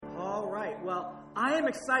Well, I am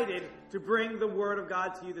excited to bring the Word of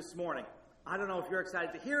God to you this morning. I don't know if you're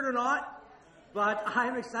excited to hear it or not, but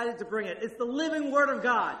I'm excited to bring it. It's the living Word of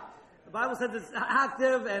God. The Bible says it's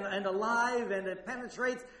active and alive, and it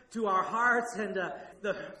penetrates to our hearts, and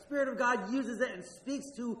the Spirit of God uses it and speaks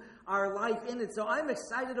to our life in it. So I'm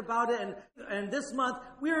excited about it, and this month,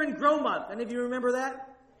 we're in Grow Month. Any of you remember that?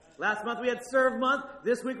 Last month we had Serve Month.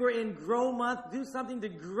 This week we're in Grow Month. Do something to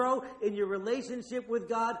grow in your relationship with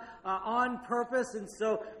God on purpose. And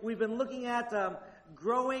so we've been looking at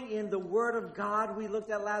growing in the Word of God. We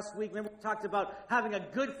looked at last week. Remember, we talked about having a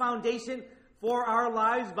good foundation for our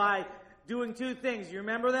lives by doing two things. You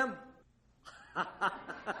remember them?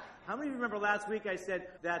 How many of you remember last week I said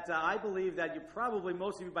that I believe that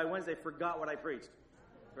most of you by Wednesday forgot what I preached,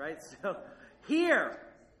 right? So hear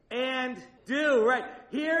and do, right?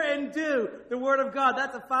 Hear and do the Word of God.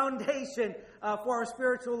 That's a foundation for our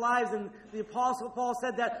spiritual lives. And the Apostle Paul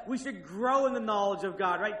said that we should grow in the knowledge of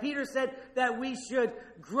God, right? Peter said that we should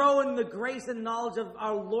grow in the grace and knowledge of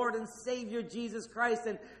our Lord and Savior, Jesus Christ.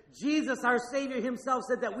 And Jesus, our Savior himself,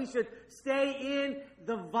 said that we should stay in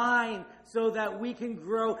the vine so that we can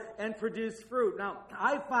grow and produce fruit. Now,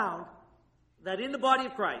 I found that in the body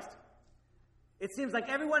of Christ, it seems like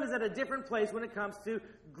everyone is at a different place when it comes to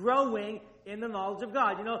growing in the knowledge of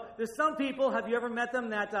God. You know, there's some people, have you ever met them,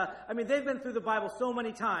 that, they've been through the Bible so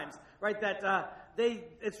many times, right, that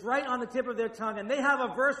it's right on the tip of their tongue, and they have a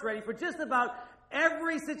verse ready for just about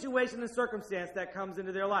every situation and circumstance that comes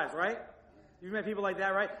into their lives, right? You've met people like that,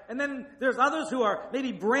 right? And then there's others who are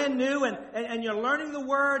maybe brand new and you're learning the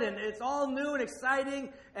Word and it's all new and exciting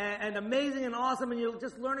and amazing and awesome and you're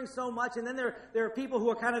just learning so much. And then there are people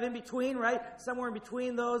who are kind of in between, right? Somewhere in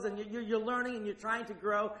between those, and you're learning and you're trying to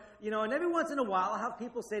grow. You know, and every once in a while I'll have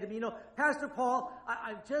people say to me, you know, Pastor Paul,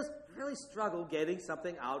 I just really struggle getting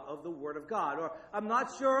something out of the Word of God. Or I'm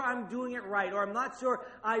not sure I'm doing it right. Or I'm not sure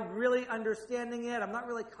I'm really understanding it. I'm not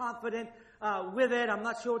really confident with it. I'm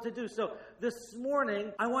not sure what to do. So this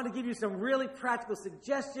morning, I want to give you some really practical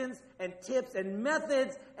suggestions and tips and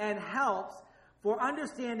methods and helps for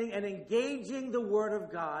understanding and engaging the Word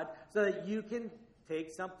of God so that you can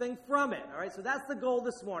take something from it. All right, so that's the goal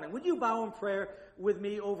this morning. Would you bow in prayer with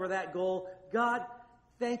me over that goal? God,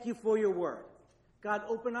 thank you for your Word. God,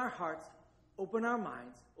 open our hearts, open our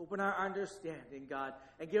minds, open our understanding, God,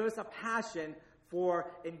 and give us a passion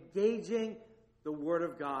for engaging the Word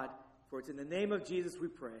of God. For it's in the name of Jesus we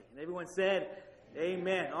pray. And everyone said,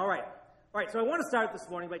 amen. All right, so I want to start this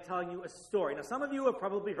morning by telling you a story. Now, some of you have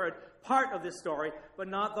probably heard part of this story, but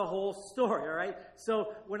not the whole story, all right?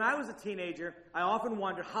 So when I was a teenager, I often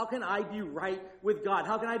wondered, how can I be right with God?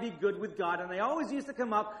 How can I be good with God? And I always used to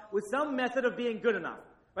come up with some method of being good enough.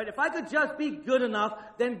 Right? If I could just be good enough,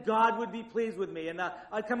 then God would be pleased with me. And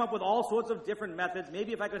I'd come up with all sorts of different methods.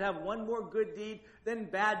 Maybe if I could have one more good deed than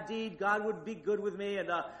bad deed, God would be good with me. And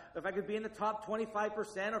if I could be in the top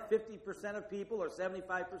 25% or 50% of people or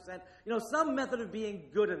 75%, you know, some method of being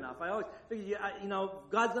good enough. I always figured,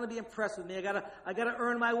 God's going to be impressed with me. I gotta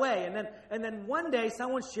earn my way. And then one day,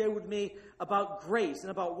 someone shared with me about grace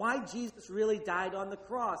and about why Jesus really died on the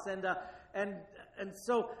cross. And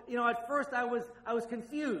so, you know, at first I was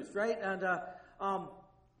confused, right? And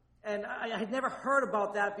I had never heard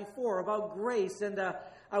about that before, about grace. And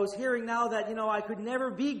I was hearing now that, you know, I could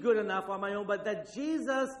never be good enough on my own, but that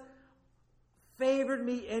Jesus favored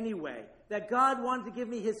me anyway. That God wanted to give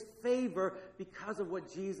me his favor because of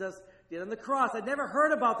what Jesus did on the cross. I'd never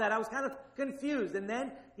heard about that. I was kind of confused. And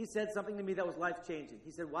then he said something to me that was life-changing.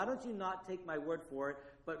 He said, why don't you not take my word for it,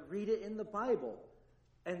 but read it in the Bible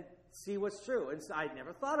and see what's true. And so I'd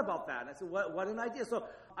never thought about that. And I said, what an idea. So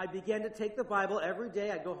I began to take the Bible every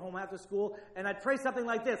day. I'd go home after school, and I'd pray something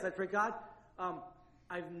like this. I'd pray, God,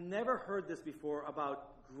 I've never heard this before about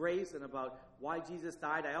grace and about why Jesus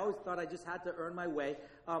died. I always thought I just had to earn my way.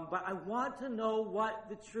 But I want to know what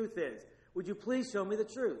the truth is. Would you please show me the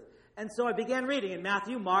truth? And so I began reading in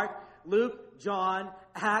Matthew, Mark, Luke, John,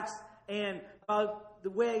 Acts, and by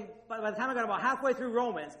the time I got about halfway through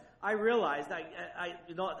Romans, I realized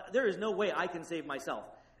there is no way I can save myself.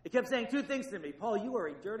 It kept saying two things to me. Paul, you are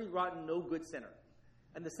a dirty, rotten, no good sinner.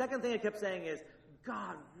 And the second thing it kept saying is,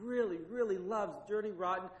 God really, really loves dirty,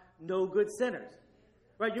 rotten, no good sinners.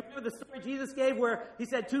 Right? You remember the story Jesus gave where he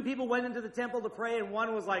said two people went into the temple to pray, and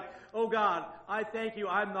one was like, oh God, I thank you,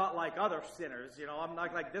 I'm not like other sinners. You know, I'm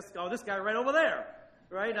not like this guy right over there.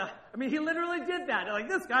 Right? He literally did that. Like,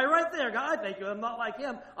 this guy right there, God, I thank you, I'm not like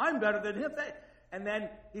him. I'm better than him. And then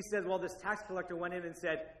he says, well, this tax collector went in and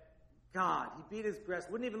said, God, he beat his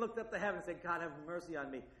breast, wouldn't even look up to heaven and said, God, have mercy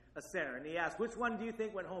on me, a sinner. And he asked, which one do you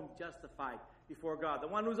think went home justified? before God? The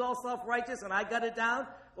one who's all self-righteous and I got it down?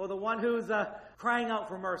 Or the one who's crying out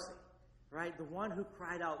for mercy? Right? The one who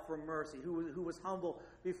cried out for mercy, who was humble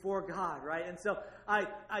before God, right? And so I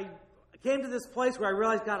came to this place where I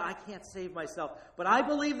realized, God, I can't save myself. But I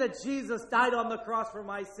believe that Jesus died on the cross for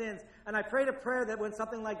my sins. And I prayed a prayer that went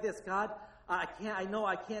something like this: God, I know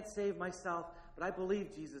I can't save myself, but I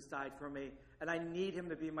believe Jesus died for me. And I need him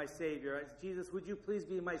to be my Savior. Jesus, would you please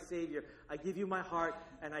be my Savior? I give you my heart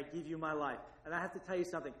and I give you my life. And I have to tell you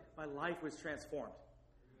something. My life was transformed.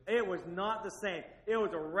 It was not the same. It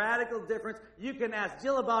was a radical difference. You can ask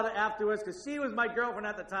Jill about it afterwards, because she was my girlfriend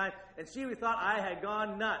at the time, and she thought I had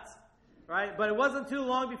gone nuts. Right? But it wasn't too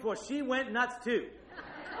long before she went nuts too.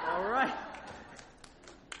 All right?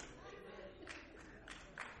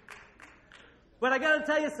 But I got to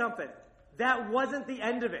tell you something. That wasn't the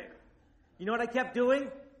end of it. You know what I kept doing?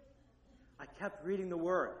 I kept reading the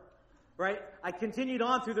Word. Right? I continued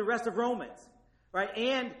on through the rest of Romans. Right?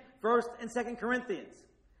 And 1st and 2nd Corinthians.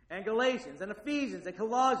 And Galatians, and Ephesians, and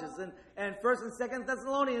Colossians, and 1st and 2nd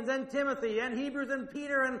Thessalonians, and Timothy, and Hebrews, and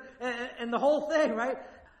Peter, and the whole thing, right?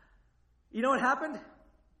 You know what happened?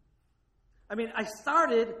 I mean, I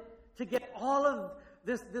started to get all of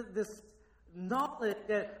this knowledge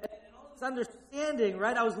and all this understanding,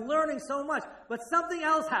 right? I was learning so much, but something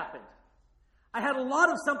else happened. I had a lot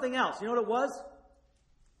of something else. You know what it was?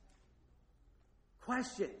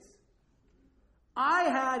 Questions. I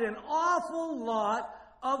had an awful lot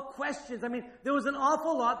of questions. I mean, there was an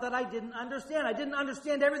awful lot that I didn't understand. I didn't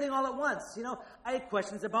understand everything all at once. You know, I had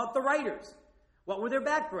questions about the writers. What were their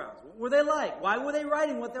backgrounds? What were they like? Why were they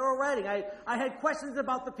writing what they were writing? I had questions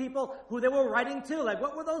about the people who they were writing to. Like,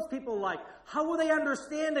 what were those people like? How were they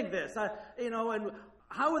understanding this? And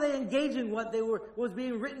how were they engaging what was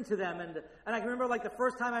being written to them? And I can remember, like, the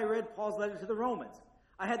first time I read Paul's letter to the Romans,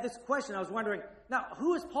 I had this question. I was wondering, now,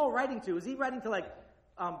 who is Paul writing to? Is he writing to, like,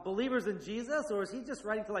 believers in Jesus, or is he just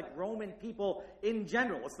writing to, like, Roman people in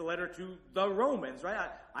general? It's the letter to the Romans, right?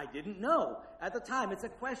 I didn't know at the time. It's a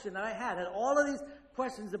question that I had all of these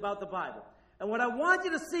questions about the Bible. And what I want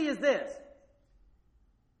you to see is this: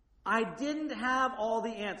 I didn't have all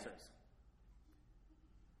the answers.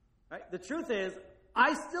 Right? The truth is,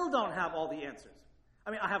 I still don't have all the answers.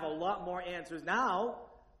 I mean, I have a lot more answers now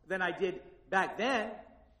than I did back then,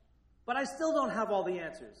 but I still don't have all the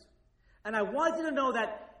answers. And I want you to know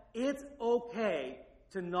that it's okay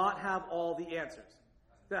to not have all the answers.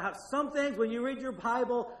 To have some things, when you read your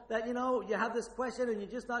Bible, that, you know, you have this question and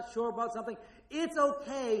you're just not sure about something. It's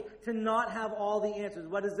okay to not have all the answers.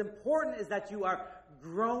 What is important is that you are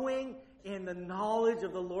growing in the knowledge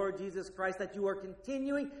of the Lord Jesus Christ, that you are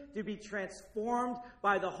continuing to be transformed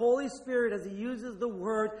by the Holy Spirit as he uses the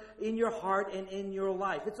Word in your heart and in your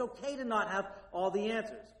life. It's okay to not have all the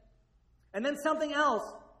answers. And then something else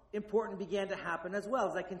important began to happen as well.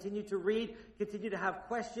 As I continued to read, continued to have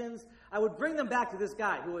questions, I would bring them back to this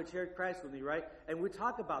guy who had shared Christ with me, right? And we'd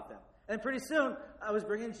talk about them. And pretty soon, I was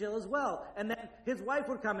bringing Jill as well. And then his wife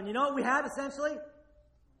would come. And you know what we had, essentially?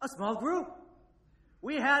 A small group.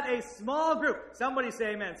 We had a small group. Somebody say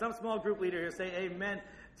amen. Some small group leader here say amen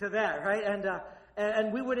to that, right?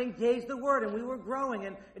 And we would engage the Word, and we were growing.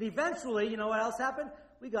 And eventually, you know what else happened?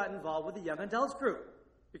 We got involved with the young adults group,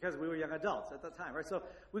 because we were young adults at the time, right? So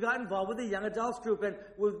we got involved with the young adults group, and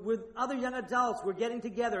with other young adults, we're getting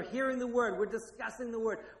together, hearing the Word, we're discussing the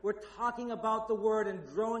Word, we're talking about the Word and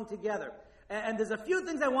growing together. And there's a few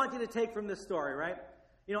things I want you to take from this story, right?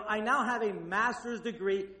 You know, I now have a master's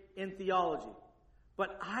degree in theology,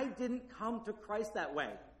 but I didn't come to Christ that way,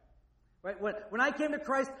 right? When I came to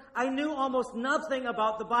Christ, I knew almost nothing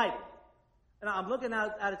about the Bible. And I'm looking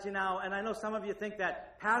at you now, and I know some of you think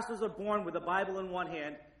that pastors are born with a Bible in one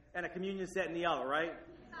hand and a communion set in the other, right?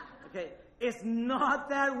 Okay, it's not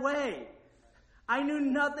that way. I knew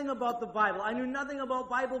nothing about the Bible. I knew nothing about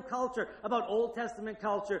Bible culture, about Old Testament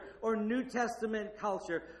culture or New Testament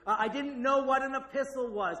culture. I didn't know what an epistle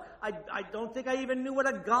was. I don't think I even knew what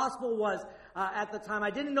a gospel was at the time.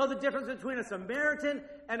 I didn't know the difference between a Samaritan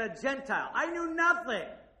and a Gentile. I knew nothing.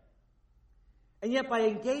 And yet, by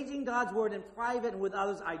engaging God's Word in private and with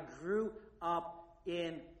others, I grew up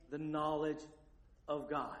in the knowledge of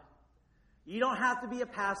God. You don't have to be a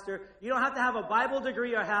pastor. You don't have to have a Bible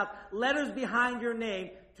degree or have letters behind your name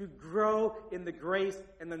to grow in the grace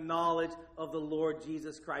and the knowledge of the Lord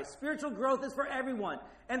Jesus Christ. Spiritual growth is for everyone.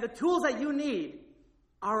 And the tools that you need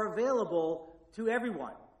are available to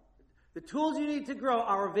everyone. The tools you need to grow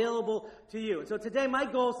are available to you. And so today, my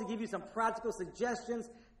goal is to give you some practical suggestions,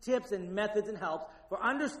 tips, and methods and helps for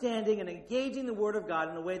understanding and engaging the Word of God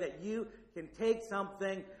in a way that you can take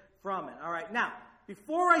something from it. All right, now,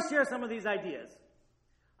 before I share some of these ideas,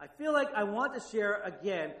 I feel like I want to share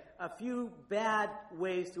again a few bad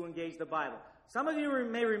ways to engage the Bible. Some of you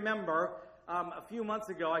may remember a few months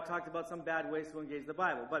ago I talked about some bad ways to engage the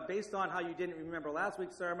Bible. But based on how you didn't remember last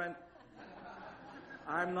week's sermon,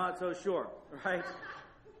 I'm not so sure, right?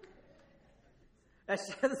 I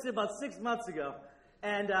shared this about 6 months ago.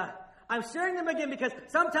 And I'm sharing them again because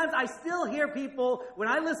sometimes I still hear people, when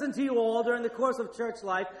I listen to you all during the course of church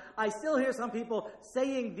life, I still hear some people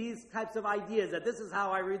saying these types of ideas, that this is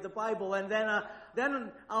how I read the Bible. And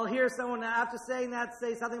then I'll hear someone, after saying that,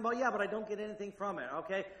 say something about, yeah, but I don't get anything from it,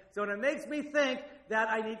 okay? So it makes me think that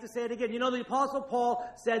I need to say it again. You know, the Apostle Paul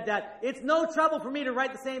said that it's no trouble for me to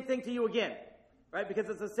write the same thing to you again, right? Because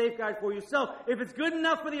it's a safeguard for you. So if it's good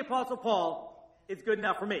enough for the Apostle Paul, it's good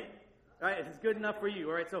enough for me. All right, if it's good enough for you.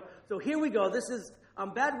 All right, so here we go. This is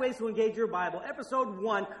Bad Ways to Engage Your Bible, episode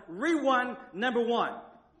 1, rerun number 1. All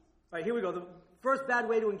right, here we go. The first bad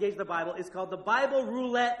way to engage the Bible is called the Bible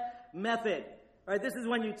roulette method. All right, this is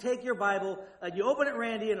when you take your Bible, you open it,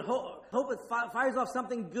 Randy, and hope it fires off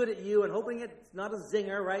something good at you, and hoping it's not a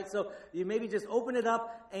zinger, right? So you maybe just open it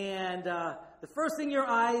up, and the first thing your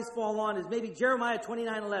eyes fall on is maybe Jeremiah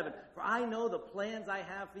 29:11. For I know the plans I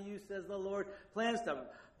have for you, says the Lord, plans to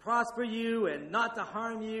prosper you and not to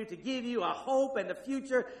harm you, to give you a hope and a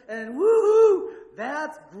future. And woohoo,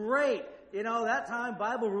 that's great. You know, that time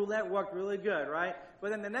Bible roulette worked really good, right? But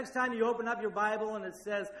then the next time you open up your Bible and it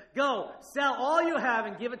says, go, sell all you have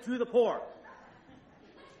and give it to the poor.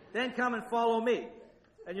 Then come and follow me.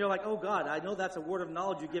 And you're like, oh God, I know that's a word of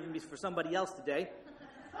knowledge you're giving me for somebody else today.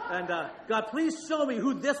 And God, please show me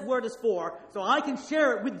who this word is for so I can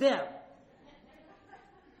share it with them.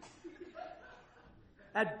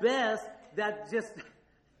 At best, that just,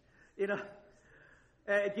 you know,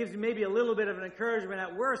 it gives you maybe a little bit of an encouragement.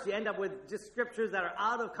 At worst, you end up with just scriptures that are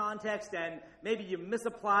out of context and maybe you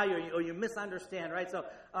misapply or you misunderstand, right? So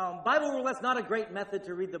Bible roulette's not a great method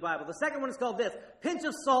to read the Bible. The second one is called this, pinch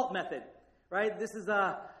of salt method, right? This is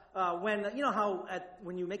when, you know how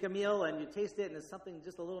when you make a meal and you taste it and there's something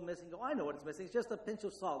just a little missing, you go, I know what it's missing. It's just a pinch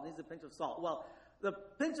of salt. It needs a pinch of salt. Well, the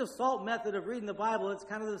pinch of salt method of reading the Bible, it's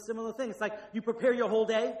kind of a similar thing. It's like you prepare your whole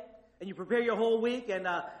day and you prepare your whole week, and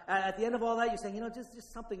at the end of all that, you're saying, you know,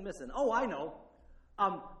 just something missing. Oh, I know.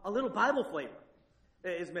 A little Bible flavor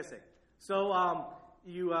is missing. So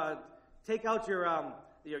you take out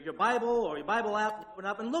your Bible or your Bible app, open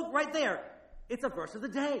up, and look right there. It's a verse of the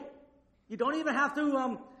day. You don't even have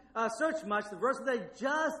to search much. The verse of the day,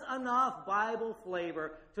 just enough Bible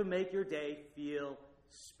flavor to make your day feel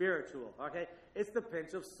spiritual, okay? It's the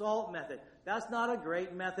pinch of salt method. That's not a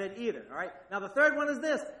great method either, all right? Now, the third one is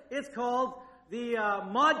this. It's called the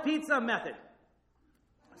mod pizza method.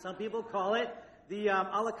 Some people call it the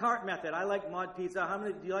a la carte method. I like mod pizza. How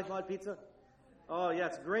many, do you like mod pizza? Oh, yeah,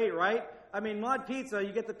 it's great, right? I mean, mod pizza,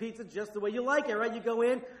 you get the pizza just the way you like it, right? You go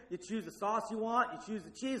in, you choose the sauce you want, you choose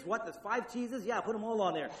the cheese. What, there's 5 cheeses? Yeah, put them all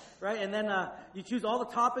on there, right? And then you choose all the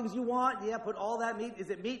toppings you want. Yeah, put all that meat. Is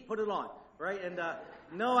it meat? Put it on, right? And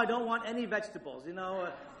no, I don't want any vegetables, you know.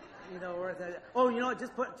 Oh, you know what?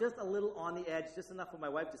 Just put just a little on the edge, just enough for my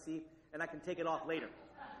wife to see, and I can take it off later,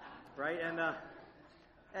 right?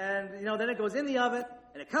 And you know, then it goes in the oven,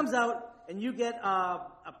 and it comes out, and you get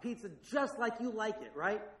a pizza just like you like it,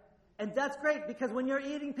 right? And that's great, because when you're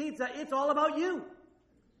eating pizza, it's all about you.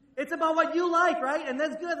 It's about what you like, right? And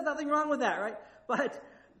that's good. There's nothing wrong with that, right? But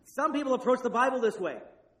some people approach the Bible this way.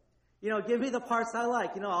 You know, give me the parts I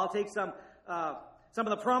like. You know, I'll take some of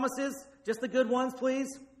the promises, just the good ones,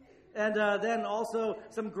 please. And then also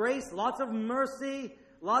some grace, lots of mercy,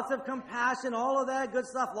 lots of compassion, all of that good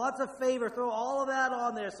stuff, lots of favor. Throw all of that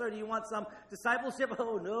on there. Sir, do you want some discipleship?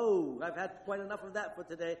 Oh, no, I've had quite enough of that for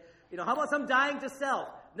today. You know, how about some dying to self?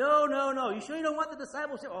 No. You sure you don't want the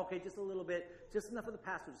discipleship? Okay, just a little bit, just enough for the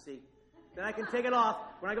pastor to see. Then I can take it off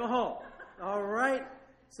when I go home. All right?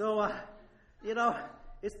 So, you know,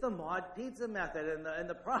 it's the mod pizza method. And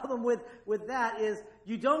the problem with that is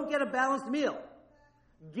you don't get a balanced meal.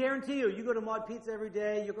 Guarantee you go to mod pizza every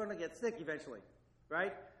day, you're going to get sick eventually,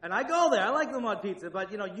 right? And I go there. I like the mod pizza,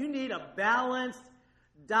 but, you know, you need a balanced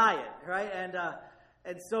diet, right?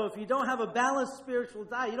 And so if you don't have a balanced spiritual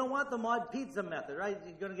diet, you don't want the mod pizza method, right?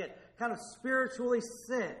 You're going to get kind of spiritually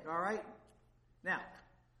sick, all right? Now,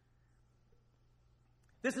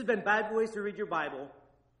 this has been Bad Ways to Read Your Bible,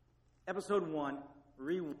 episode 1,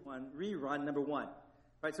 rerun number 1.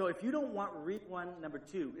 Right, so if you don't want rerun number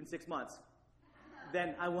 2 in 6 months,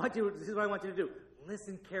 then this is what I want you to do.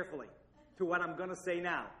 Listen carefully to what I'm going to say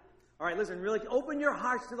now. All right, listen, really open your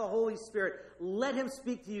hearts to the Holy Spirit. Let him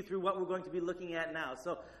speak to you through what we're going to be looking at now.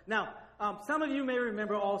 So now, some of you may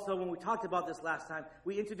remember also when we talked about this last time,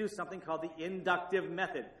 we introduced something called the inductive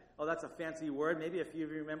method. Oh, that's a fancy word. Maybe a few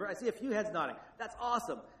of you remember. I see a few heads nodding. That's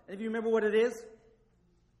awesome. And if you remember what it is,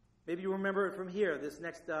 maybe you remember it from here, this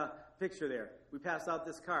next picture there. We passed out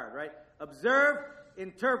this card, right? Observe,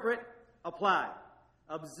 interpret, apply.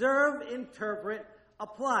 Observe, interpret,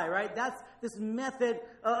 apply, right? That's this method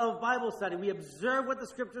of Bible study. We observe what the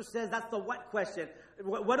Scripture says. That's the what question.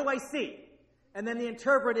 What do I see? And then the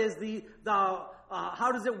interpret is the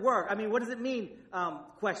how does it work? I mean, what does it mean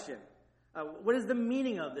question. What is the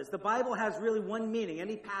meaning of this? The Bible has really one meaning.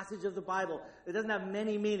 Any passage of the Bible, it doesn't have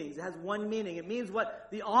many meanings. It has one meaning. It means what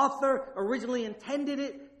the author originally intended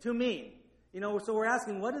it to mean. You know, so we're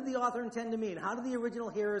asking, what did the author intend to mean? How did the original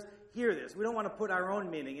hearers hear this? We don't want to put our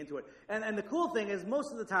own meaning into it. And the cool thing is,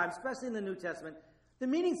 most of the time, especially in the New Testament, the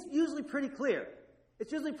meaning's usually pretty clear.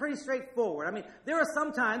 It's usually pretty straightforward. I mean, there are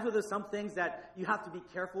some times where there's some things that you have to be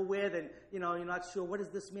careful with, and, you know, you're not sure, what does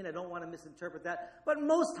this mean? I don't want to misinterpret that. But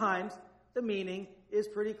most times, the meaning is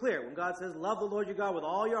pretty clear. When God says, love the Lord your God with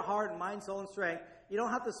all your heart, mind, soul, and strength, you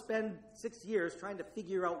don't have to spend 6 years trying to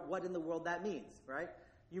figure out what in the world that means, right?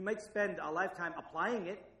 You might spend a lifetime applying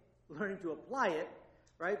it, learning to apply it,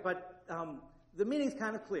 right? But the meaning's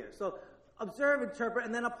kind of clear. So observe, interpret,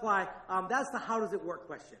 and then apply. That's the how does it work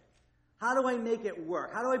question. How do I make it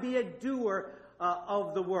work? How do I be a doer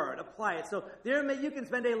of the word? Apply it. So there you can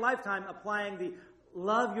spend a lifetime applying the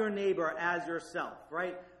love your neighbor as yourself,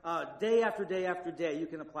 right? Day after day after day, you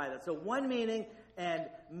can apply that. So one meaning and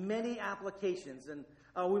many applications. And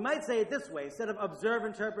we might say it this way. Instead of observe,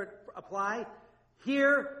 interpret, apply,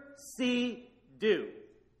 hear, see, do.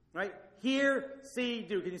 Right? Hear, see,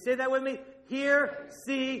 do. Can you say that with me? Hear,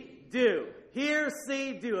 see, do. Hear,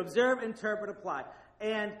 see, do. Observe, interpret, apply.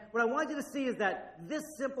 And what I want you to see is that this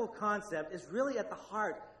simple concept is really at the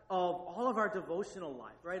heart of all of our devotional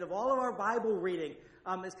life, right? Of all of our Bible reading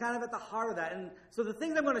is kind of at the heart of that. And so the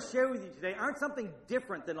things I'm going to share with you today aren't something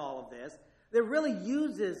different than all of this. It really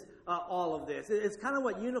uses all of this. It's kind of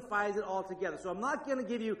what unifies it all together. So I'm not going to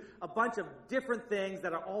give you a bunch of different things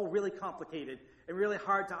that are all really complicated and really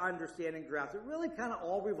hard to understand and grasp. It really kind of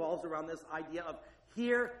all revolves around this idea of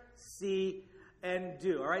hear, see, and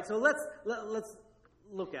do. All right, so let's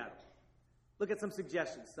look at it. Look at some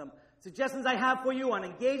suggestions. Some suggestions I have for you on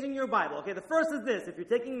engaging your Bible. Okay, the first is this. If you're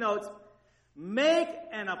taking notes, make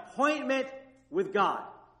an appointment with God.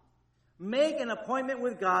 Make an appointment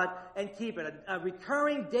with God and keep it. A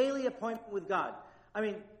recurring daily appointment with God. I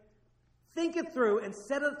mean, think it through and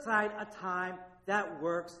set aside a time that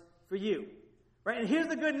works for you. Right? And here's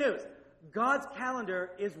the good news. God's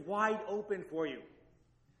calendar is wide open for you.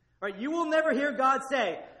 Right? You will never hear God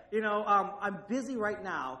say, I'm busy right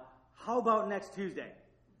now. How about next Tuesday?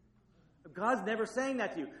 God's never saying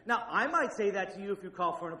that to you. Now, I might say that to you if you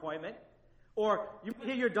call for an appointment. Or you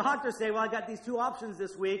hear your doctor say, well, I got these two options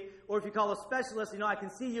this week. Or if you call a specialist, I can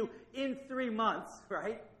see you in 3 months,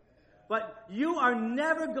 right? But you are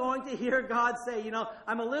never going to hear God say,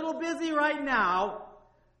 I'm a little busy right now.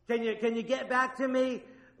 Can you get back to me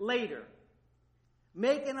later?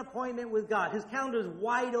 Make an appointment with God. His calendar is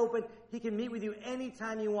wide open. He can meet with you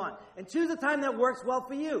anytime you want. And choose a time that works well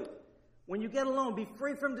for you. When you get alone, be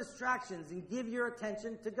free from distractions and give your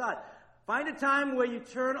attention to God. Find a time where you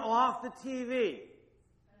turn off the TV.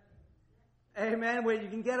 Amen. Where you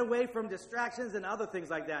can get away from distractions and other things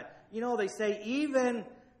like that. They say even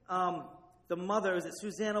the mother, is it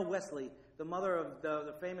Susanna Wesley, the mother of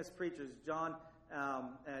the famous preachers, John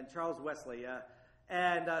and Charles Wesley,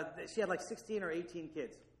 and she had like 16 or 18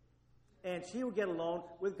 kids. And she would get alone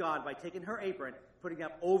with God by taking her apron, putting it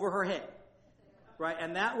up over her head. Right?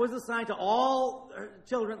 And that was a sign to all her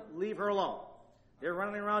children, leave her alone. They're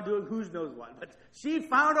running around doing who knows what. But she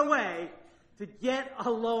found a way to get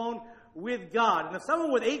alone with God. And if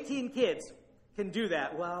someone with 18 kids can do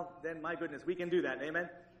that, well, then my goodness, we can do that. Amen?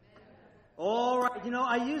 All right.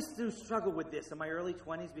 I used to struggle with this in my early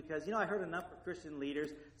 20s because, I heard enough of Christian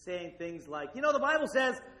leaders saying things like, the Bible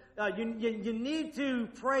says you need to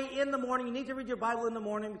pray in the morning. You need to read your Bible in the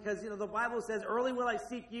morning because, the Bible says, early will I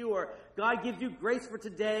seek you, or God gives you grace for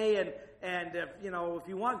today. And if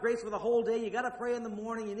you want grace for the whole day, you got to pray in the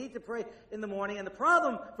morning. You need to pray in the morning. And the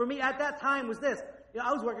problem for me at that time was this.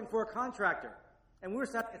 I was working for a contractor, and we were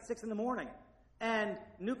starting at 6 in the morning. And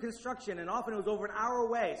new construction, and often it was over an hour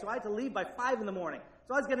away. So I had to leave by 5 in the morning.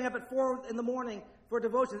 So I was getting up at 4 in the morning for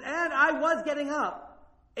devotions. And I was getting up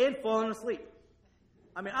and falling asleep.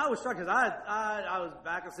 I mean, I was struck because I was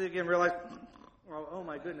back asleep again and realized, oh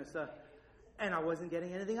my goodness. And I wasn't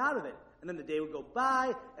getting anything out of it. And then the day would go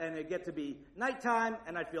by, and it'd get to be nighttime,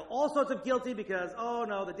 and I'd feel all sorts of guilty because, oh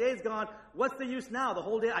no, the day's gone. What's the use now? The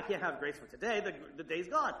whole day, I can't have grace for today. The day's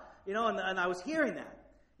gone. And I was hearing that.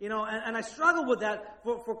 And I struggled with that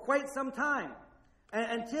for quite some time.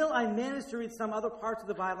 Until I managed to read some other parts of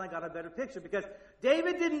the Bible, I got a better picture. Because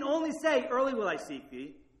David didn't only say, early will I seek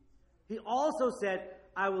thee. He also said,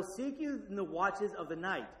 I will seek you in the watches of the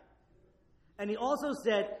night. And he also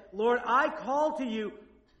said, Lord, I call to you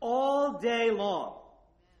all day long.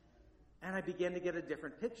 And I began to get a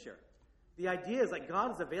different picture. The idea is like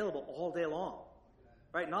God is available all day long.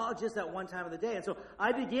 Right? Not just at one time of the day. And so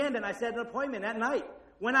I began and I set an appointment at night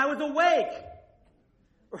when I was awake.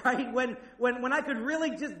 Right? When I could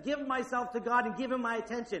really just give myself to God and give him my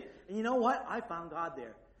attention. And you know what? I found God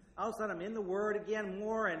there. All of a sudden, I'm in the Word again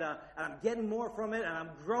more, and I'm getting more from it, and I'm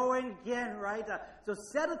growing again, right? So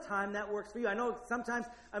set a time that works for you. I know sometimes,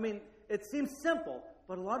 it seems simple,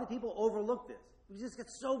 but a lot of people overlook this. We just get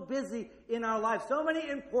so busy in our lives. So many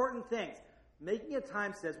important things. Making a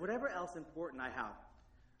time says, whatever else important I have,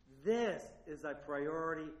 this is a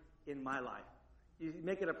priority in my life. You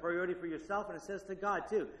make it a priority for yourself, and it says to God,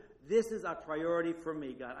 too, this is a priority for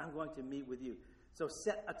me, God. I'm going to meet with you. So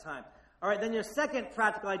set a time. All right, then your second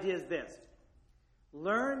practical idea is this.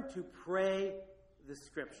 Learn to pray the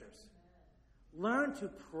Scriptures. Learn to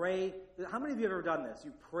pray. How many of you have ever done this?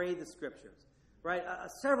 You pray the Scriptures, right?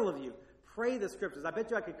 Several of you pray the Scriptures. I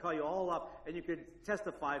bet you I could call you all up, and you could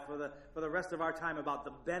testify for the rest of our time about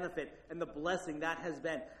the benefit and the blessing that has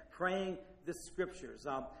been praying the Scriptures.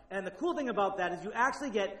 And the cool thing about that is you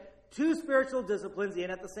actually get two spiritual disciplines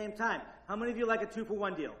in at the same time. How many of you like a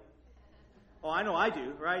 2-for-1 deal? Oh, I know I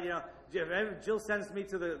do, right? Jill sends me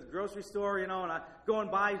to the grocery store, and I go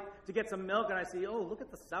and buy to get some milk, and I see, oh, look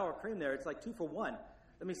at the sour cream there. It's like 2 for 1.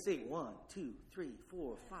 Let me see. 1, 2, 3,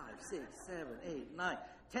 4, 5, 6, 7, 8, 9,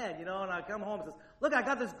 10, and I come home and says, look, I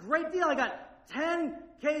got this great deal. I got 10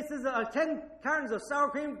 cartons of sour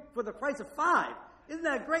cream for the price of 5. Isn't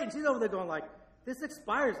that great? And she's over there going like, this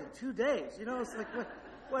expires in 2 days. It's like,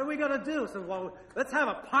 what are we going to do? So, well, let's have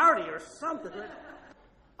a party or something.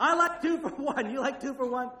 I like 2 for 1. You like 2 for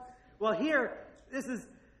 1? Well, here, this is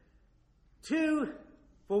 2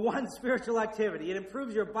 for 1 spiritual activity. It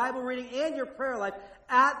improves your Bible reading and your prayer life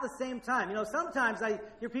at the same time. Sometimes I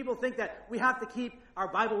hear people think that we have to keep our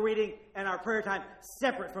Bible reading and our prayer time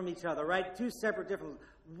separate from each other, right? 2 separate disciplines.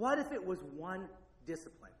 What if it was one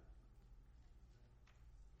discipline?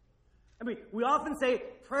 We often say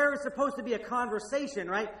prayer is supposed to be a conversation,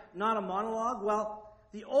 right? Not a monologue. Well,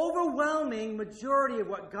 the overwhelming majority of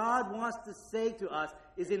what God wants to say to us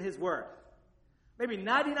is in His Word. Maybe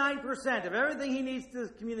 99% of everything He needs to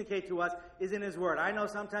communicate to us is in His Word. I know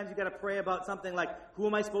sometimes you got to pray about something like, who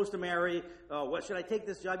am I supposed to marry? What should I take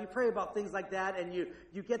this job? You pray about things like that, and you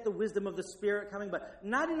get the wisdom of the Spirit coming. But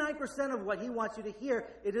 99% of what He wants you to hear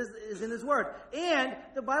is in His Word. And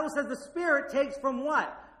the Bible says the Spirit takes from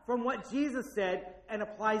what? From what Jesus said and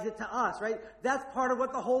applies it to us, right? That's part of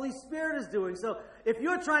what the Holy Spirit is doing. So if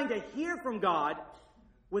you're trying to hear from God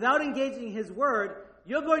without engaging His Word,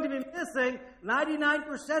 you're going to be missing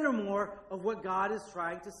 99% or more of what God is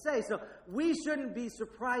trying to say. So we shouldn't be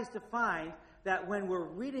surprised to find that when we're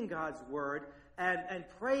reading God's Word and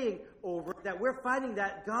praying over it, that we're finding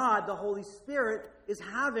that God, the Holy Spirit, is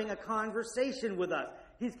having a conversation with us.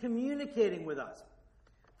 He's communicating with us.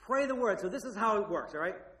 Pray the Word. So this is how it works, all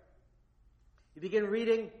right? You begin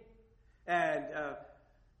reading, and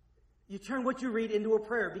you turn what you read into a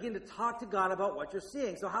prayer. Begin to talk to God about what you're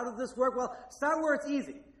seeing. So how does this work? Well, start where it's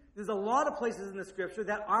easy. There's a lot of places in the Scripture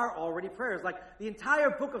that are already prayers. Like the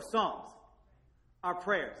entire book of Psalms are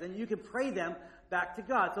prayers. And you can pray them back to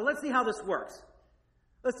God. So let's see how this works.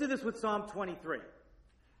 Let's do this with Psalm 23.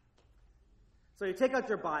 So you take out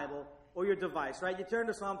your Bible or your device, right? You turn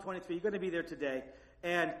to Psalm 23. You're going to be there today.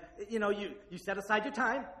 And, you set aside your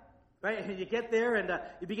time. Right? And you get there and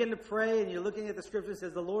you begin to pray and you're looking at the Scripture. It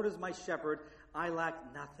says, the Lord is my shepherd. I lack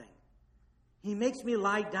nothing. He makes me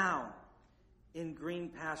lie down in green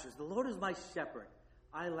pastures. The Lord is my shepherd.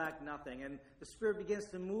 I lack nothing. And the Spirit begins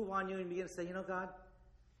to move on you and begin to say, God,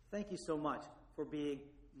 thank you so much for being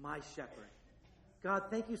my shepherd. God,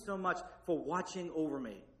 thank you so much for watching over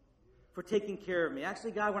me, for taking care of me.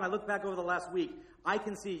 Actually, God, when I look back over the last week, I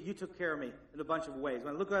can see you took care of me in a bunch of ways.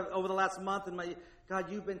 When I look over the last month, God,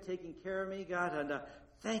 you've been taking care of me, God, and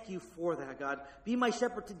thank you for that, God. Be my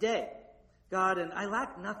shepherd today, God, and I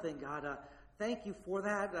lack nothing, God. Thank you for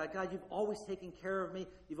that. God, you've always taken care of me.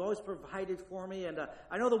 You've always provided for me, and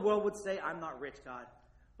I know the world would say I'm not rich, God,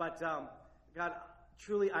 but God,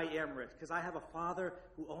 truly I am rich, because I have a Father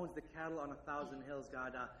who owns the cattle on 1,000 hills,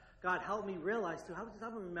 God. God, help me realize, too, help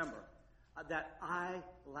me remember that I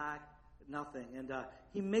lack nothing. And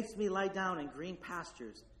he makes me lie down in green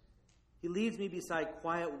pastures. He leads me beside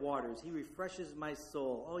quiet waters. He refreshes my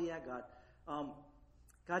soul. Oh, yeah, God.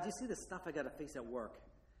 God, you see the stuff I got to face at work.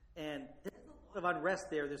 And there's a lot of unrest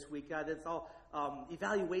there this week, God. It's all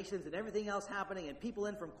evaluations and everything else happening, and people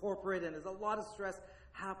in from corporate, and there's a lot of stress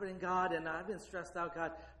happening, God. And I've been stressed out,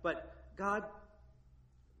 God. But, God,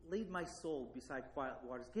 lead my soul beside quiet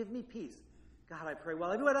waters. Give me peace. God, I pray.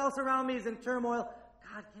 While everyone else around me is in turmoil,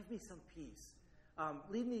 God, give me some peace.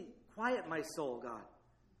 Lead me, quiet my soul, God.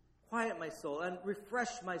 Quiet my soul and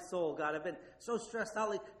refresh my soul, God. I've been so stressed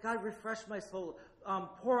out. God, refresh my soul.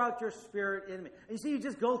 Pour out your Spirit in me. And you see, you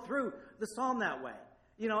just go through the psalm that way.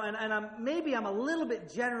 You know, and maybe I'm a little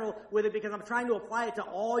bit general with it because I'm trying to apply it to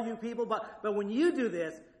all you people. But when you do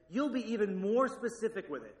this, you'll be even more specific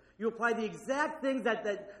with it. You apply the exact things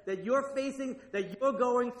that you're facing, that you're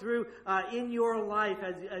going through in your life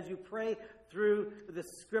as you pray through the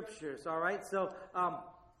Scriptures, all right? So,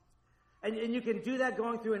 and you can do that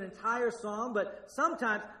going through an entire psalm, but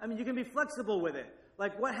sometimes, you can be flexible with it.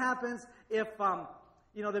 Like, what happens if,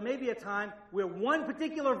 there may be a time where one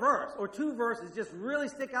particular verse or two verses just really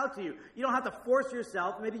stick out to you. You don't have to force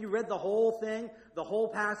yourself. Maybe you read the whole thing, the whole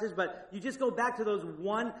passage, but you just go back to those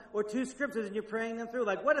one or two scriptures and you're praying them through.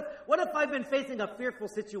 Like, what if I've been facing a fearful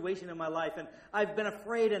situation in my life and I've been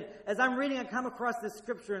afraid, and as I'm reading, I come across this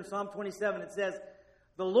scripture in Psalm 27. It says,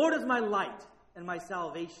 "The Lord is my light and my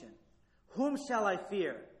salvation. Whom shall I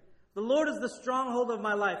fear? The Lord is the stronghold of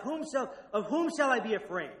my life. Of whom shall I be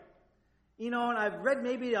afraid?" And I've read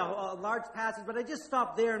maybe a large passage, but I just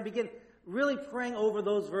stop there and begin really praying over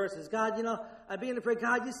those verses. God, I begin to pray,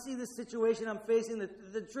 God, you see this situation I'm facing.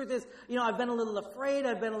 The truth is, I've been a little afraid.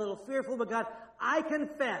 I've been a little fearful. But God, I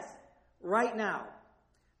confess right now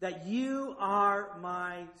that you are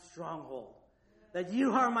my stronghold, that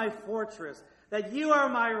you are my fortress, that you are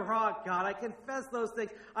my rock, God. I confess those things.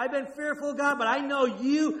 I've been fearful, God, but I know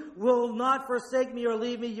you will not forsake me or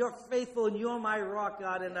leave me. You're faithful, and you're my rock,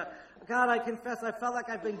 God. And God, I confess I felt like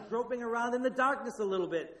I've been groping around in the darkness a little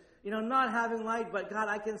bit, not having light. But God,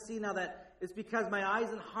 I can see now that it's because my eyes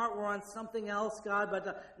and heart were on something else, God.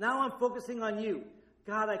 But now I'm focusing on you.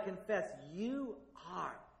 God, I confess you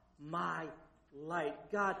are my light.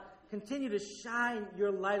 God, continue to shine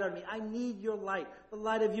your light on me. I need your light, the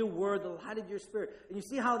light of your word, the light of your Spirit. And you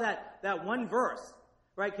see how that one verse,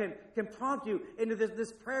 right, can prompt you into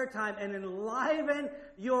this prayer time and enliven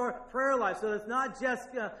your prayer life. So it's not just,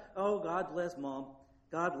 oh, God bless Mom.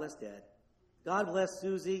 God bless Dad. God bless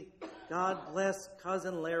Susie. God bless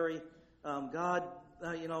Cousin Larry. God,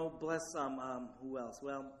 bless, who else?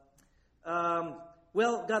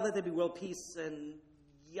 Well, God, let there be world peace. And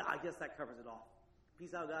yeah, I guess that covers it all.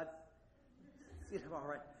 Peace out, God.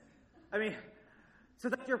 All right. So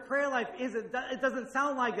that your prayer life it doesn't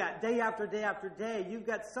sound like that day after day after day. You've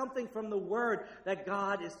got something from the Word that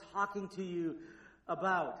God is talking to you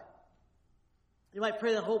about. You might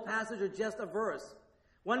pray the whole passage or just a verse.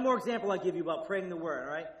 One more example I'll give you about praying the Word,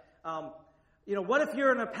 all right? What if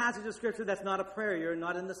you're in a passage of Scripture that's not a prayer? You're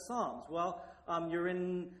not in the Psalms. Well, you're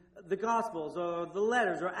in the Gospels or the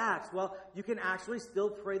letters or Acts. Well, you can actually still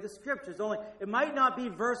pray the Scriptures. Only it might not be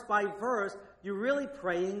verse by verse. You're really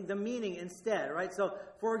praying the meaning instead, right? So,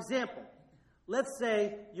 for example, let's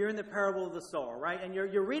say you're in the parable of the sower, right? And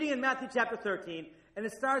you're reading in Matthew chapter 13, and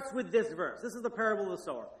it starts with this verse. This is the parable of the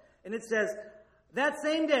sower. And it says, "That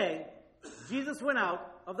same day, Jesus went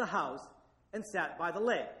out of the house and sat by the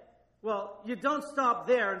lake." Well, you don't stop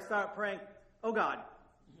there and start praying, "Oh God,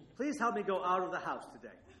 please help me go out of the house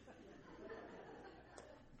today.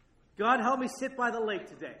 God, help me sit by the lake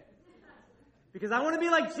today. Because I want to be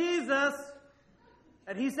like Jesus,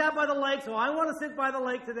 and he sat by the lake, so I want to sit by the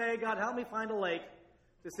lake today. God, help me find a lake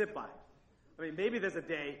to sit by." Maybe there's a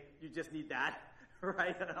day you just need that,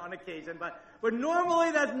 right, on occasion. But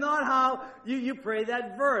normally that's not how you pray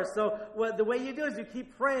that verse. So the way you do is you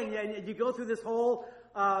keep praying, and you go through this whole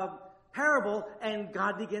parable, and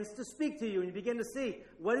God begins to speak to you, and you begin to see,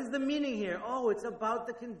 what is the meaning here? Oh, it's about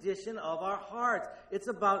the condition of our hearts. It's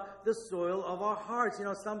about the soil of our hearts.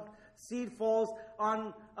 Some seed falls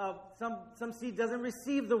on, some seed doesn't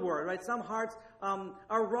receive the word, right? Some hearts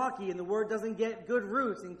are rocky, and the word doesn't get good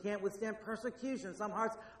roots and can't withstand persecution. Some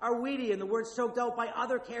hearts are weedy, and the word's choked out by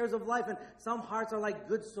other cares of life, and some hearts are like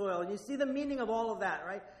good soil. And you see the meaning of all of that,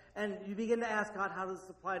 right? And you begin to ask, God, how does this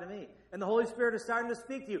apply to me? And the Holy Spirit is starting to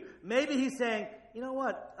speak to you. Maybe he's saying, you know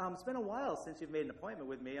what, it's been a while since you've made an appointment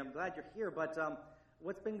with me. I'm glad you're here, but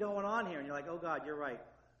what's been going on here? And you're like, oh, God, you're right.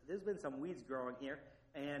 There's been some weeds growing here,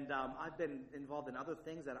 and I've been involved in other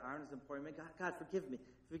things that aren't as important. God, forgive me.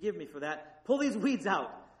 Forgive me for that. Pull these weeds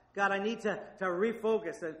out. God, I need to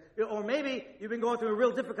refocus. Or maybe you've been going through a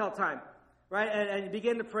real difficult time, right? And you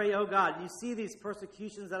begin to pray, oh God, you see these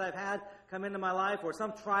persecutions that I've had come into my life, or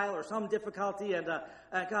some trial or some difficulty, and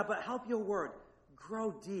God, but help your word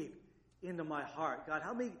grow deep into my heart. God,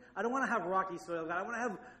 help me. I don't want to have rocky soil, God. I want to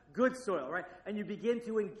have good soil, right? And you begin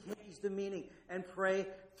to engage the meaning and pray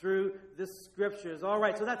through the Scriptures. All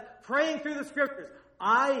right, so that's praying through the Scriptures.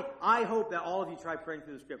 I hope that all of you try praying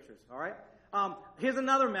through the Scriptures, all right? Here's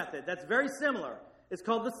another method that's very similar. It's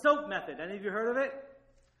called the SOAP method. Any of you heard of it?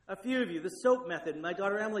 A few of you. The SOAP method. My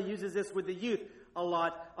daughter Emily uses this with the youth a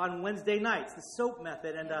lot on Wednesday nights, the SOAP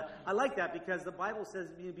method. And I like that because the Bible says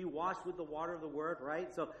you be washed with the water of the Word,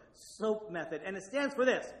 right? So SOAP method. And it stands for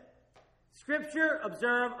this: Scripture,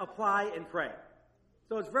 observe, apply, and pray.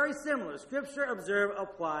 So it's very similar. Scripture, observe,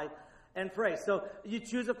 apply, and pray. So you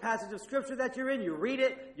choose a passage of Scripture that you're in, you read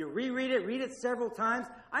it, you reread it several times.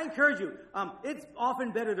 I encourage you, it's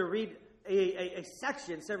often better to read a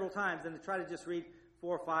section several times than to try to just read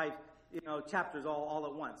 4 or 5 chapters all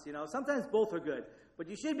at once. Sometimes both are good, but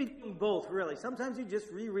you should be doing both, really. Sometimes you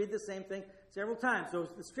just reread the same thing several times. So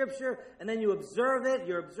it's the Scripture, and then you observe it,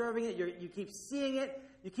 you're observing it, you keep seeing it,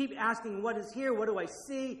 you keep asking, what is here, what do I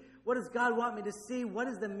see, what does God want me to see, what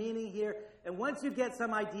is the meaning here? And once you get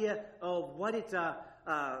some idea of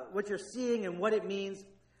what you're seeing and what it means,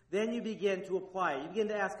 then you begin to apply it. You begin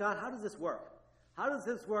to ask God, how does this work? How does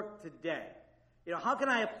this work today? How can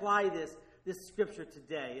I apply this Scripture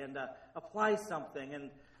today and apply something?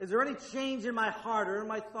 And is there any change in my heart or in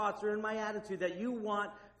my thoughts or in my attitude that you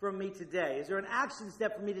want from me today? Is there an action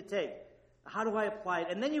step for me to take? How do I apply it?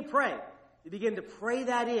 And then you pray. You begin to pray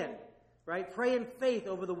that in, right? Pray in faith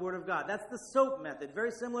over the Word of God. That's the SOAP method,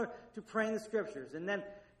 very similar to praying the Scriptures. And then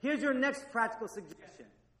here's your next practical suggestion.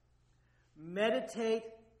 Meditate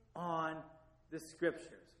on the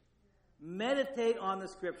Scriptures. Meditate on the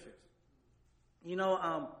Scriptures.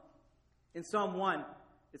 In Psalm 1,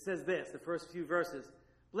 it says this, the first few verses: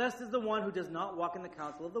 Blessed is the one who does not walk in the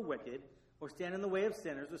counsel of the wicked, or stand in the way of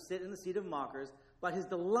sinners, or sit in the seat of mockers, but his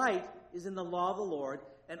delight is in the law of the Lord,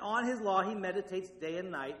 and on his law he meditates day and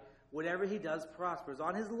night. Whatever he does prospers.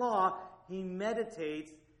 On his law he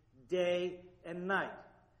meditates day and night.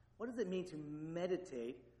 What does it mean to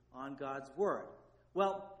meditate on God's word?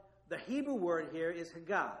 Well, the Hebrew word here is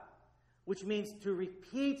hagah, which means to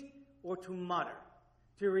repeat or to mutter.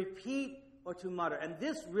 To repeat or to mutter. And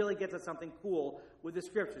this really gets at something cool with the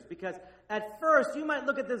Scriptures, because at first you might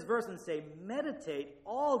look at this verse and say, meditate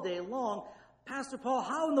all day long. Pastor Paul,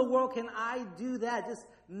 how in the world can I do that? Just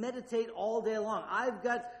meditate all day long. I've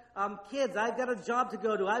got kids. I've got a job to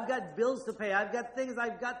go to. I've got bills to pay. I've got things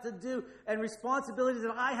I've got to do and responsibilities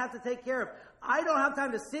that I have to take care of. I don't have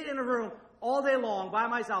time to sit in a room all day long by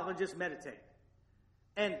myself and just meditate.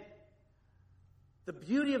 And the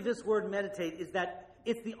beauty of this word meditate is that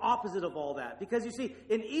it's the opposite of all that. Because you see,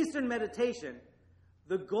 in Eastern meditation,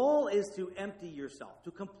 the goal is to empty yourself,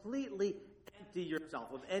 to completely empty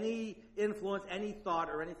yourself of any influence, any thought,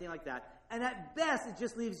 or anything like that. And at best, it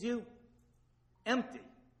just leaves you empty,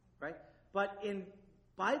 right? But in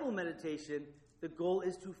Bible meditation, the goal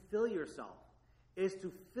is to fill yourself. Is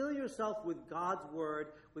to fill yourself with God's word,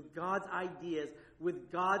 with God's ideas,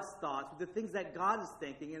 with God's thoughts, with the things that God is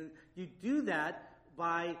thinking. And you do that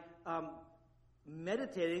by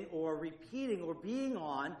meditating or repeating or being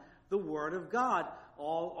on the Word of God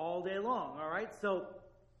all day long, all right? So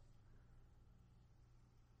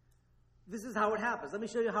this is how it happens. Let me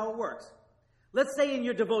show you how it works. Let's say in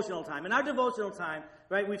your devotional time. In our devotional time,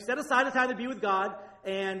 right, we've set aside a time to be with God,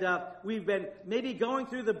 and we've been maybe going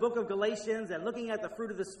through the book of Galatians and looking at the fruit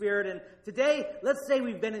of the Spirit. And today, let's say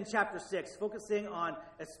we've been in chapter 6, focusing on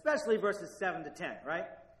especially verses 7 to 10, right?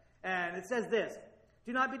 And it says this: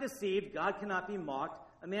 Do not be deceived. God cannot be mocked.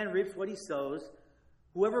 A man reaps what he sows.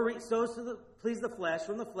 Whoever sows to please the flesh,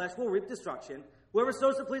 from the flesh will reap destruction. Whoever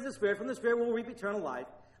sows to please the Spirit, from the Spirit will reap eternal life.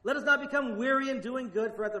 Let us not become weary in doing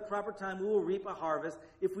good, for at the proper time we will reap a harvest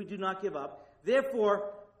if we do not give up.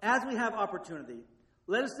 Therefore, as we have opportunity,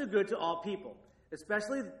 let us do good to all people,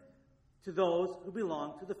 especially to those who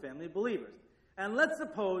belong to the family of believers. And let's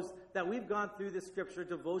suppose that we've gone through this scripture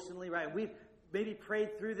devotionally, right? We've maybe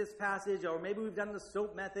prayed through this passage, or maybe we've done the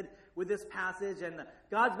SOAP method with this passage, and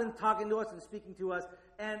God's been talking to us and speaking to us.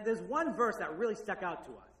 And there's one verse that really stuck out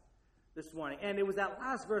to us this morning, and it was that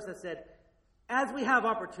last verse that said, as we have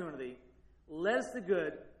opportunity, let us do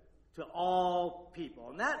good to all people.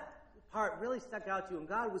 And that part really stuck out to you, and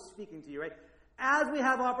God was speaking to you, right? As we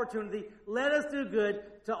have opportunity, let us do good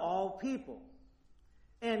to all people.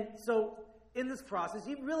 And so in this process,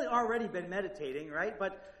 you've really already been meditating, right?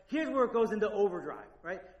 But here's where it goes into overdrive,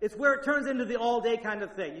 right? It's where it turns into the all-day kind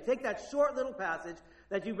of thing. You take that short little passage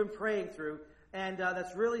that you've been praying through, and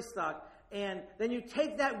that's really stuck, and then you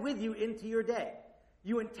take that with you into your day.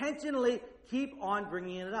 You intentionally keep on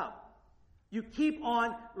bringing it up. You keep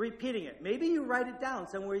on repeating it. Maybe you write it down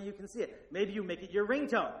somewhere you can see it. Maybe you make it your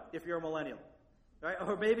ringtone if you're a millennial, right?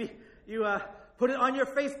 Or maybe you put it on your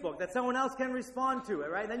Facebook that someone else can respond to it,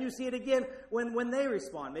 right? And then you see it again when they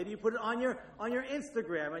respond. Maybe you put it on your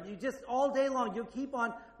Instagram, and you just all day long you'll keep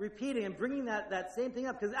on repeating and bringing that same thing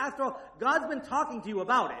up, because after all, God's been talking to you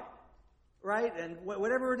about it. Right? And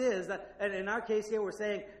whatever it is, and in our case here, we're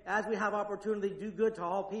saying, as we have opportunity, do good to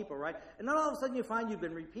all people, right? And then all of a sudden you find you've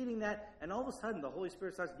been repeating that, and all of a sudden the Holy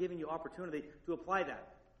Spirit starts giving you opportunity to apply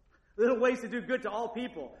that. Little ways to do good to all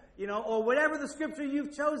people, or whatever the scripture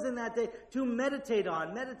you've chosen that day to meditate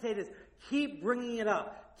on. Meditate is keep bringing it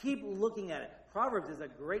up. Keep looking at it. Proverbs is a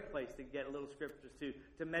great place to get little scriptures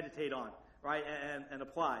to meditate on, right? And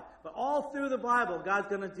apply. But all through the Bible, God's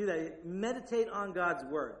going to do that. Meditate on God's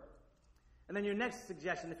Word. And then your next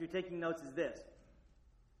suggestion, if you're taking notes, is this.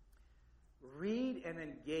 Read and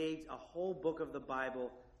engage a whole book of the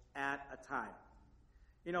Bible at a time.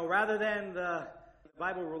 Rather than the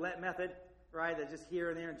Bible roulette method, right, that's just here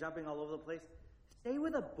and there and jumping all over the place, stay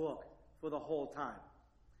with a book for the whole time.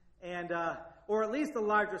 And, or at least a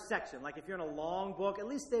larger section. Like if you're in a long book, at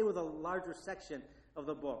least stay with a larger section of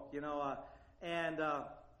the book, and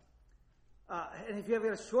if you have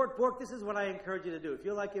a short book, this is what I encourage you to do. If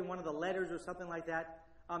you're like in one of the letters or something like that,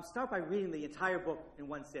 start by reading the entire book in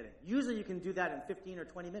one sitting. Usually you can do that in 15 or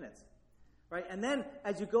 20 minutes, right? And then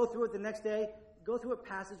as you go through it the next day, go through it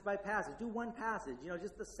passage by passage. Do one passage,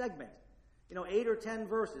 just a segment, 8 or 10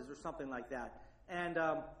 verses or something like that. And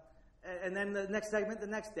then the next segment the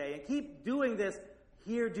next day. And keep doing this,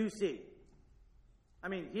 hear, do, see.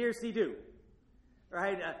 Hear, see, do,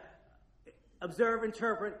 right? Observe,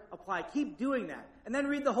 interpret, apply. Keep doing that. And then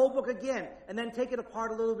read the whole book again. And then take it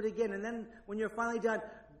apart a little bit again. And then when you're finally done,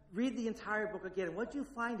 read the entire book again. And what you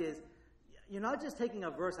find is, you're not just taking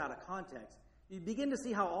a verse out of context. You begin to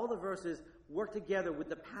see how all the verses work together with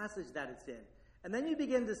the passage that it's in. And then you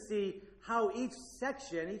begin to see how each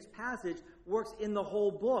section, each passage, works in the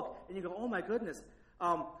whole book. And you go, oh my goodness,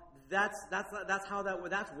 that's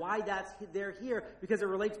why they're here, because it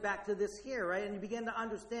relates back to this here, right? And you begin to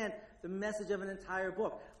understand the message of an entire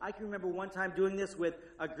book. I can remember one time doing this with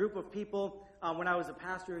a group of people when I was a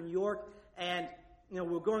pastor in York, and we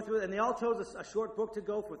were going through it, and they all chose a short book to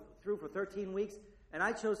go through for 13 weeks, and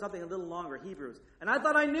I chose something a little longer, Hebrews. And I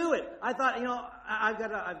thought I knew it. I thought,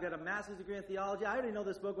 I've got a master's degree in theology. I already know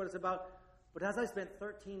this book, what it's about. But as I spent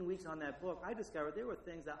 13 weeks on that book, I discovered there were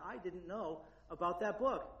things that I didn't know about that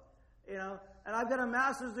book. And I've got a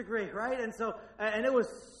master's degree, right? And so, and it was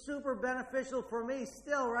super beneficial for me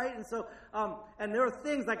still, right? And so, and there were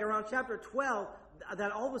things like around chapter 12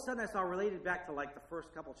 that all of a sudden I saw related back to like the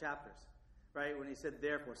first couple chapters, right? When he said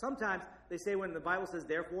therefore. Sometimes they say when the Bible says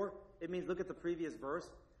therefore, it means look at the previous verse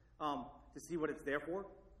to see what it's there for.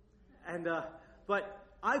 And, but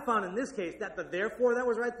I found in this case that the therefore that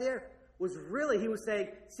was right there was really, he was saying,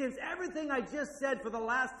 since everything I just said for the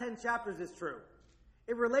last 10 chapters is true,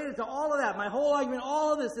 it related to all of that, my whole argument,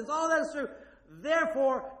 all of this, since all that is true,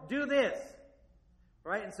 therefore do this.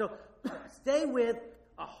 Right? And so stay with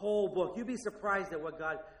a whole book. You'd be surprised at what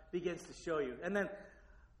God begins to show you. And then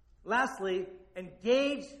lastly,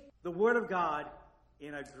 engage the Word of God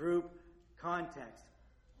in a group context.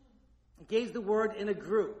 Engage the Word in a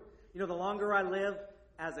group. The longer I live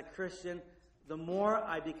as a Christian, the more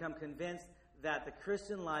I become convinced that the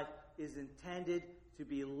Christian life is intended to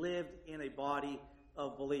be lived in a body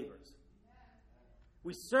of believers.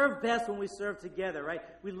 We serve best when we serve together, right?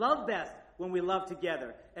 We love best when we love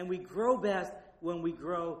together. And we grow best when we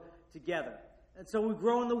grow together. And so we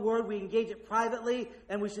grow in the Word, we engage it privately,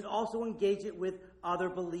 and we should also engage it with other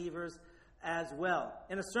believers as well.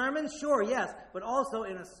 In a sermon, sure, yes, but also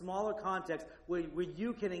in a smaller context where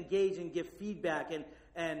you can engage and give feedback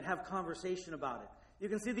and have conversation about it. You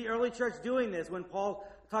can see the early church doing this when Paul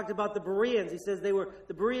talked about the Bereans. He says the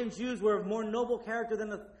Berean Jews were of more noble character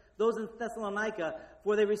than those in Thessalonica,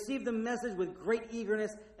 for they received the message with great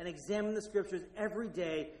eagerness and examined the Scriptures every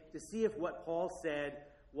day to see if what Paul said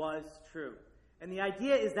was true. And the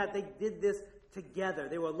idea is that they did this together.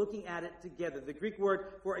 They were looking at it together. The Greek word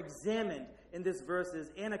for examined in this verse is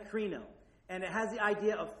anakrino. And it has the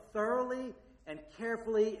idea of thoroughly and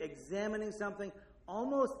carefully examining something,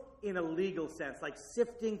 almost in a legal sense, like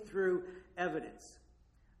sifting through evidence.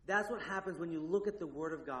 That's what happens when you look at the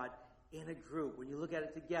Word of God in a group, when you look at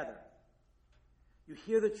it together. You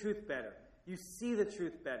hear the truth better, You see the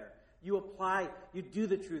truth better. You apply, you do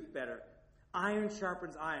the truth better. Iron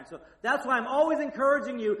sharpens iron. So that's why I'm always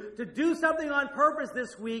encouraging you to do something on purpose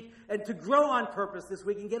this week and to grow on purpose this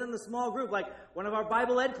week and get in the small group, like one of our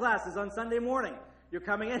Bible Ed classes on Sunday morning. You're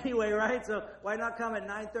coming anyway, right? So why not come at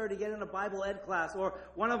 9:30, get in a Bible Ed class? Or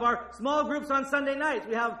one of our small groups on Sunday nights.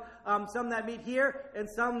 We have some that meet here and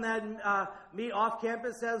some that meet off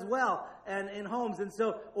campus as well and in homes. And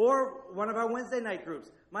so, or one of our Wednesday night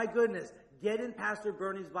groups. My goodness, get in Pastor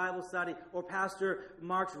Bernie's Bible study or Pastor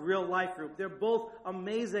Mark's Real Life group. They're both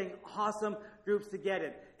amazing, awesome groups to get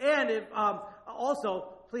in. And if,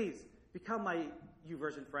 also, please, become my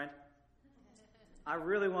YouVersion friend. I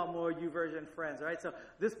really want more YouVersion friends, all right? So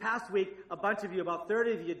this past week, a bunch of you, about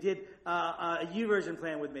 30 of you, did a YouVersion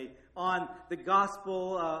plan with me on the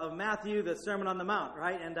Gospel of Matthew, the Sermon on the Mount,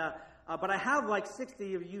 right? And but I have like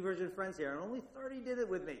 60 of YouVersion friends here, and only 30 did it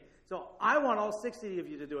with me. So I want all 60 of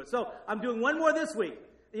you to do it. So I'm doing one more this week.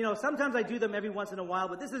 You know, sometimes I do them every once in a while,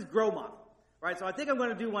 but this is Grow Month, right? So I think I'm going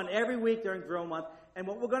to do one every week during Grow Month. And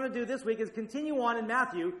what we're going to do this week is continue on in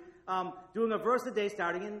Matthew, doing a verse a day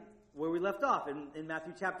starting in where we left off in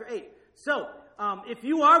Matthew chapter 8. So, if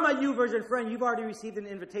you are my YouVersion friend, you've already received an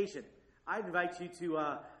invitation. I invite you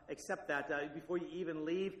to accept that before you even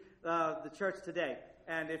leave the church today.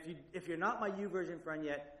 And if you're not my YouVersion friend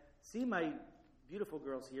yet, see my beautiful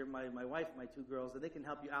girls here, my wife, my two girls, and they can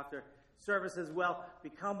help you after service as well.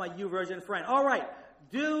 Become my YouVersion friend. All right,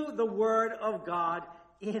 do the Word of God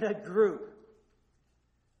in a group.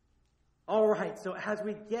 All right, so as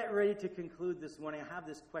we get ready to conclude this morning, I have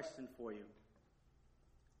this question for you.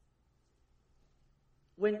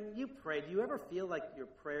 When you pray, do you ever feel like your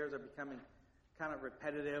prayers are becoming kind of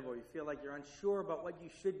repetitive, or you feel like you're unsure about what you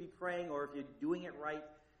should be praying, or if you're doing it right?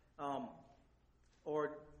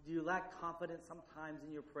 Or do you lack confidence sometimes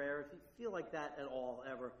in your prayer? If you feel like that at all,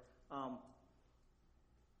 ever, can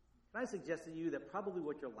I suggest to you that probably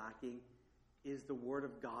what you're lacking is the Word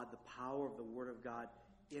of God, the power of the Word of God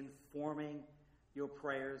informing your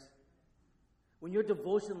prayers. When your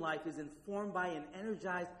devotion life is informed by and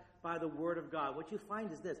energized by the Word of God, what you find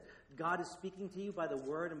is this: God is speaking to you by the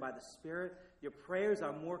Word and by the Spirit. Your prayers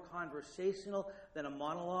are more conversational than a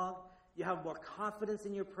monologue. You have more confidence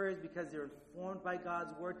in your prayers because they're informed by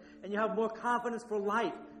God's Word. And you have more confidence for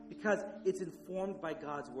life because it's informed by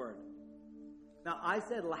God's Word. Now, I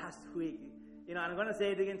said last week, and I'm going to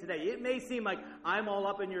say it again today. It may seem like I'm all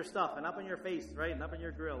up in your stuff and up in your face, right, and up in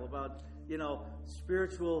your grill about,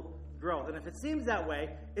 spiritual growth. And if it seems that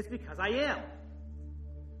way, it's because I am.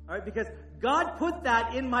 All right, because God put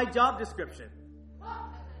that in my job description.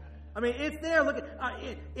 I mean, it's there. Look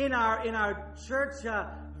at in our church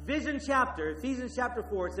vision chapter, Ephesians chapter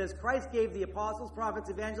 4. It says Christ gave the apostles, prophets,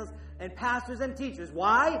 evangelists, and pastors and teachers.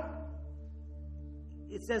 Why?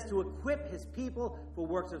 It says to equip his people for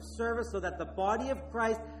works of service so that the body of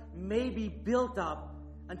Christ may be built up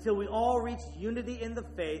until we all reach unity in the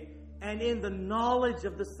faith and in the knowledge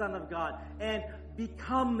of the Son of God and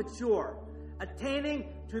become mature, attaining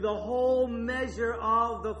to the whole measure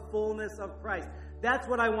of the fullness of Christ. That's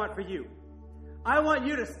what I want for you. I want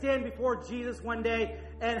you to stand before Jesus one day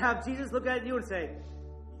and have Jesus look at you and say,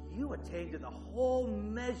 you attained to the whole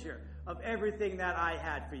measure of everything that I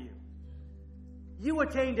had for you. You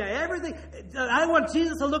attained to everything. I want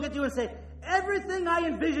Jesus to look at you and say, everything I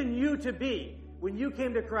envisioned you to be when you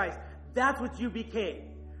came to Christ, that's what you became.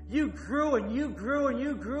 You grew and you grew and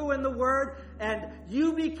you grew in the Word, and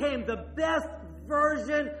you became the best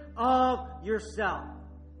version of yourself.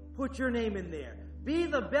 Put your name in there. Be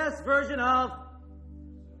the best version of,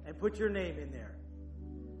 and put your name in there.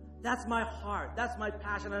 That's my heart. That's my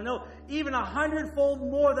passion. I know even 100-fold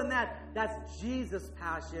more than that, that's Jesus'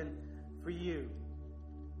 passion for you.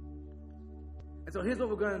 And so here's what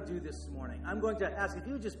we're going to do this morning. I'm going to ask if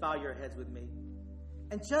you would just bow your heads with me.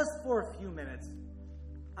 And just for a few minutes,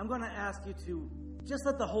 I'm going to ask you to just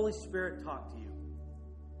let the Holy Spirit talk to you.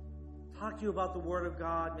 Talk to you about the Word of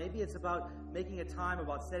God. Maybe it's about making a time,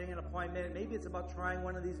 about setting an appointment. Maybe it's about trying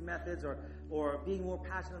one of these methods or being more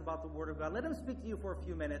passionate about the Word of God. Let Him speak to you for a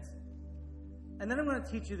few minutes. And then I'm going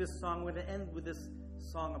to teach you this song. We're going to end with this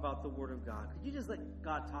song about the Word of God. Could you just let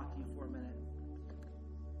God talk to you for a minute?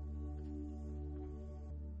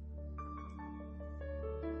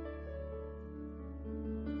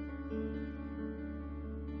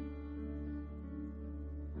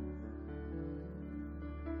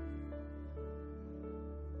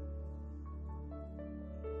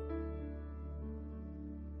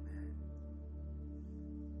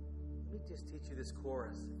 Just teach you this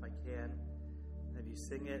chorus, if I can. Have you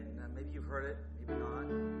sing it, and maybe you've heard it, maybe not.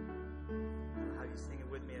 I'll have you sing it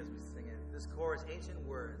with me as we sing it. This this chorus, Ancient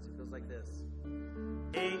Words. It goes like this.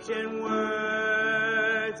 Ancient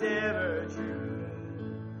words ever true,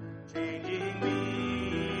 changing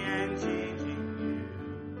me and changing you.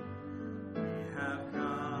 We have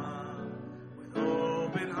come with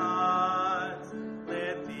open hearts,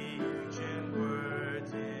 let the ancient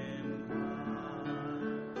words impart.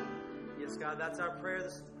 Yes, God, that's our prayer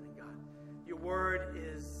this morning, God. Your word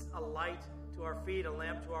is a light to our feet, a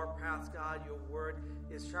lamp to our paths, God. Your word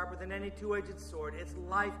is sharper than any two-edged sword. It's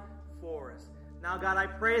life for us. Now, God, I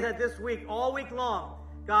pray that this week, all week long,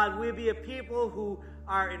 God, we'll be a people who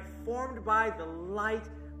are informed by the light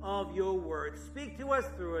of your word. Speak to us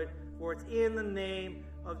through it, for it's in the name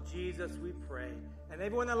of Jesus we pray. And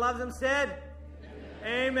everyone that loves him said,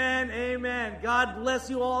 Amen. Amen. Amen. God bless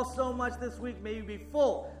you all so much this week. May you be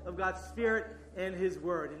full of God's Spirit and his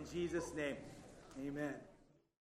word. In Jesus' name, amen.